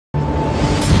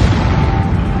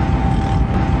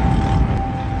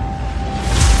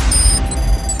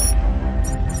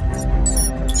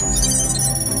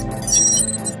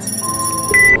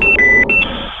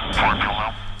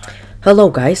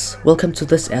Hello guys, welcome to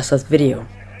this Airsoft video.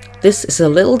 This is a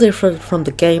little different from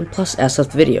the game plus Airsoft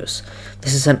videos.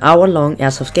 This is an hour-long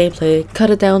Airsoft gameplay,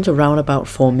 cut it down to around about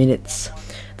 4 minutes.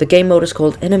 The game mode is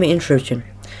called Enemy Intrusion.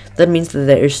 That means that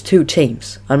there is 2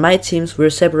 teams. On my teams we're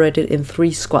separated in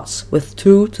 3 squads, with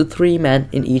 2 to 3 men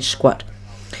in each squad.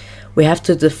 We have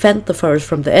to defend the forest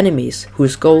from the enemies,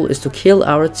 whose goal is to kill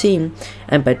our team,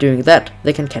 and by doing that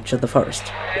they can capture the forest.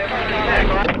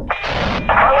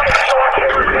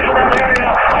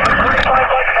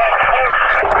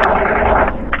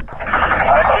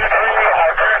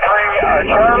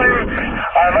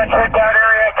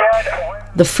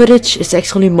 The footage is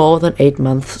actually more than 8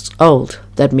 months old.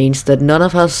 That means that none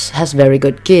of us has very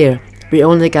good gear. We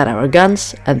only got our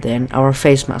guns and then our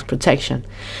face mask protection.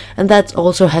 And that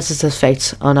also has its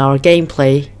effects on our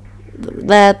gameplay.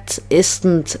 That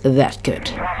isn't that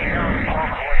good.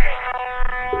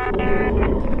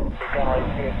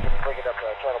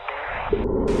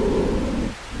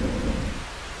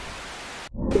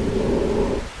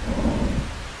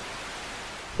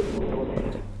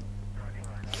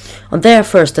 On their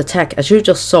first attack, as you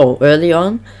just saw early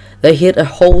on, they hit a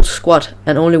whole squad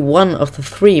and only one of the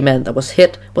 3 men that was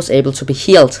hit was able to be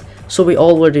healed, so we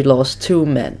already lost 2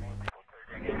 men.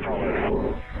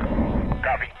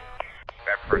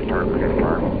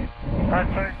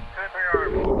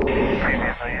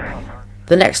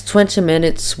 The next 20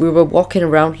 minutes we were walking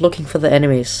around looking for the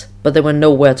enemies, but they were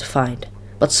nowhere to find.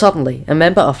 But suddenly, a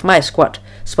member of my squad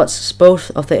spots both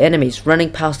of the enemies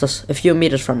running past us a few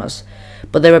meters from us,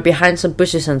 but they were behind some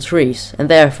bushes and trees, and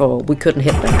therefore we couldn't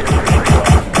hit them.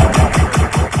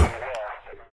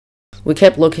 We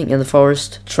kept looking in the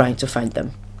forest, trying to find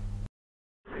them.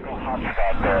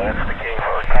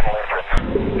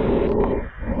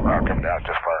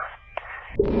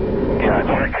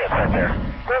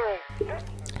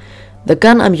 The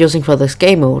gun I'm using for this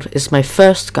game mode is my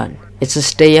first gun. It's a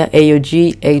Steyr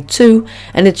AUG A2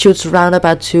 and it shoots around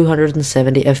about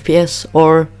 270 FPS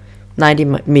or 90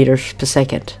 meters per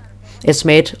second. It's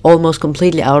made almost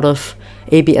completely out of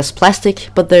ABS plastic,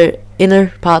 but the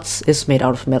inner parts is made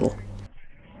out of metal.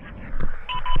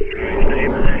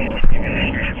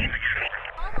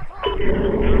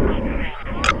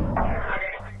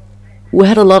 We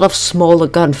had a lot of smaller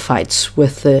gunfights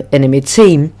with the enemy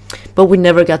team, but we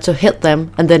never got to hit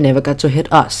them and they never got to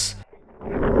hit us.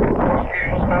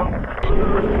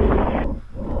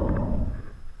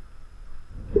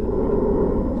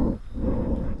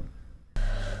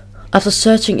 After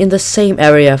searching in the same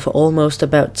area for almost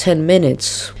about 10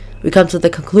 minutes, we come to the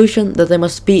conclusion that they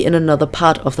must be in another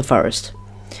part of the forest.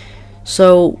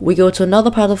 So we go to another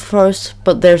part of the forest,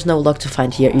 but there's no luck to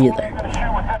find here either.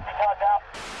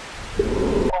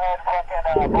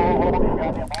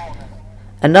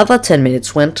 Another 10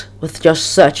 minutes went with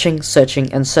just searching,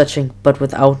 but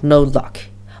without no luck,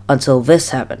 until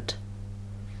this happened.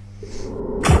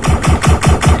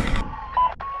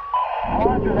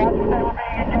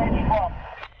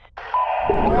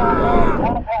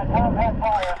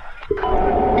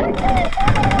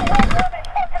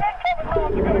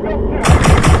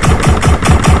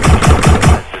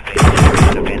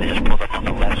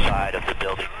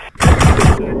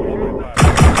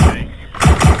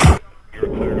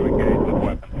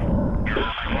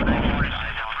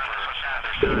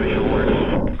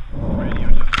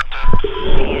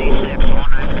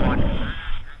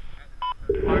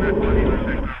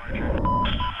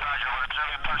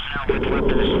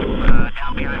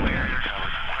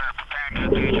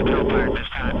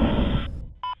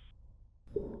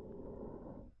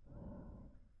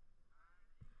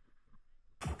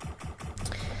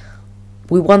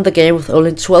 We won the game with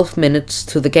only 12 minutes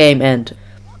to the game end.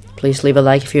 Please leave a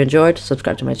like if you enjoyed,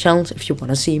 subscribe to my channel if you want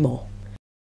to see more.